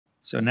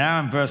So now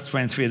in verse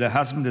 23, the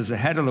husband is the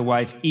head of the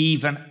wife,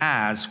 even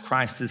as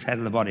Christ is head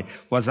of the body.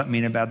 What does that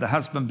mean about the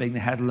husband being the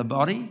head of the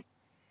body?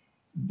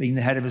 Being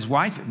the head of his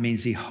wife, it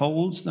means he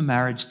holds the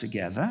marriage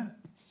together.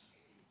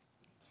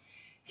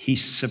 He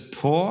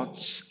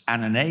supports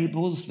and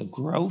enables the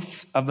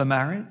growth of the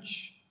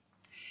marriage.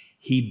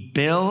 He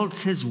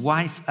builds his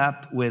wife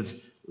up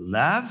with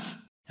love,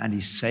 and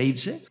he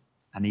saves it,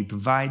 and he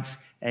provides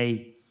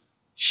a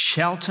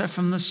shelter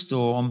from the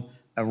storm,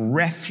 a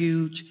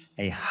refuge,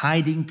 a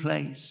hiding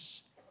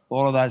place.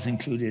 All of that is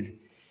included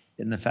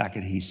in the fact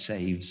that he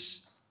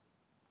saves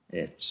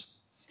it.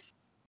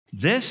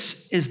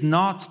 This is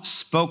not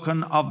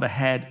spoken of the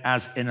head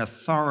as in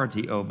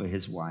authority over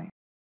his wife,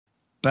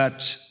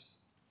 but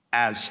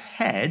as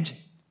head.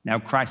 Now,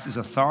 Christ is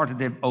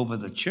authoritative over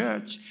the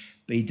church,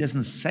 but he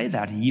doesn't say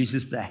that. He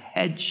uses the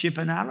headship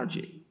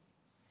analogy,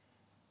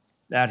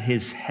 that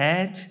his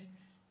head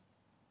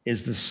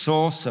is the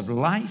source of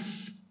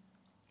life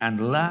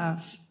and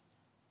love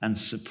and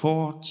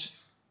support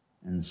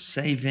and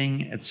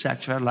saving,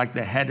 etc., like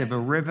the head of a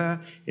river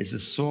is the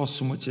source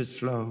from which it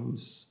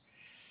flows.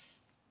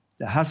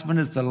 The husband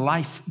is the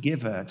life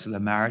giver to the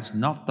marriage,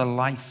 not the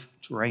life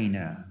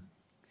drainer.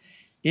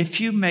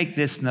 If you make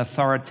this an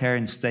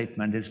authoritarian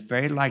statement, it's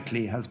very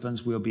likely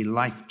husbands will be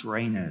life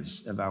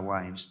drainers of our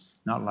wives,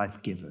 not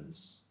life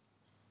givers.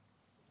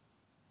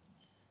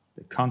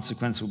 The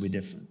consequence will be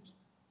different.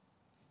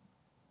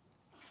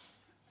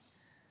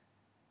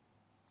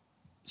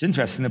 It's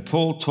interesting that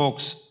Paul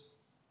talks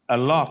a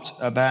lot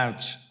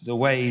about the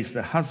ways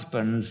the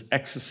husbands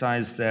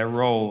exercise their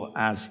role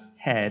as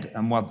head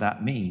and what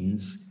that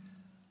means.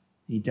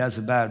 He does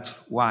about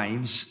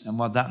wives and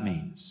what that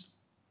means.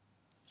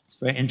 It's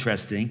very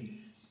interesting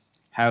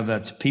how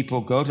that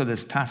people go to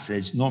this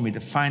passage normally to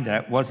find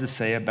out what does it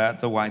say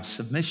about the wife's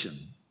submission.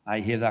 I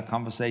hear that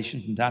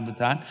conversation from time to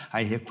time.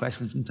 I hear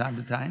questions from time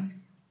to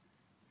time.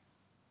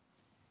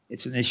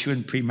 It's an issue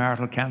in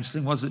premarital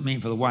counseling. What does it mean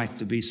for the wife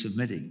to be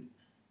submitting?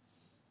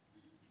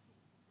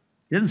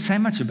 It doesn't say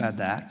much about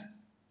that.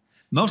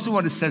 Most of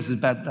what it says is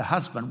about the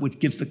husband, which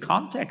gives the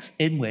context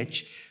in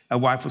which a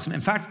wife will submit.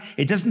 In fact,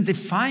 it doesn't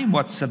define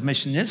what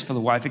submission is for the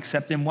wife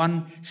except in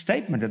one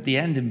statement at the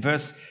end in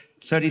verse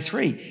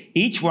 33.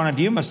 Each one of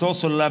you must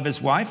also love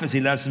his wife as he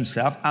loves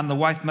himself, and the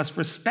wife must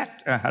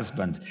respect her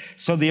husband.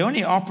 So the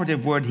only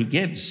operative word he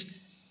gives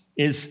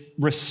is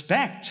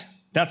respect.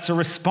 That's a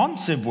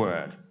responsive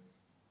word.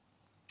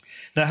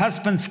 The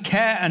husband's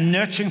care and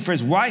nurturing for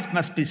his wife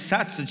must be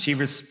such that she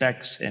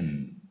respects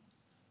him.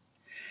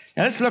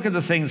 Now let's look at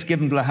the things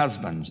given to the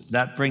husband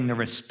that bring the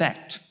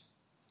respect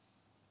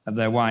of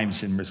their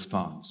wives in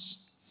response.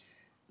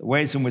 The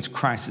ways in which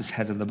Christ is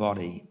head of the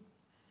body.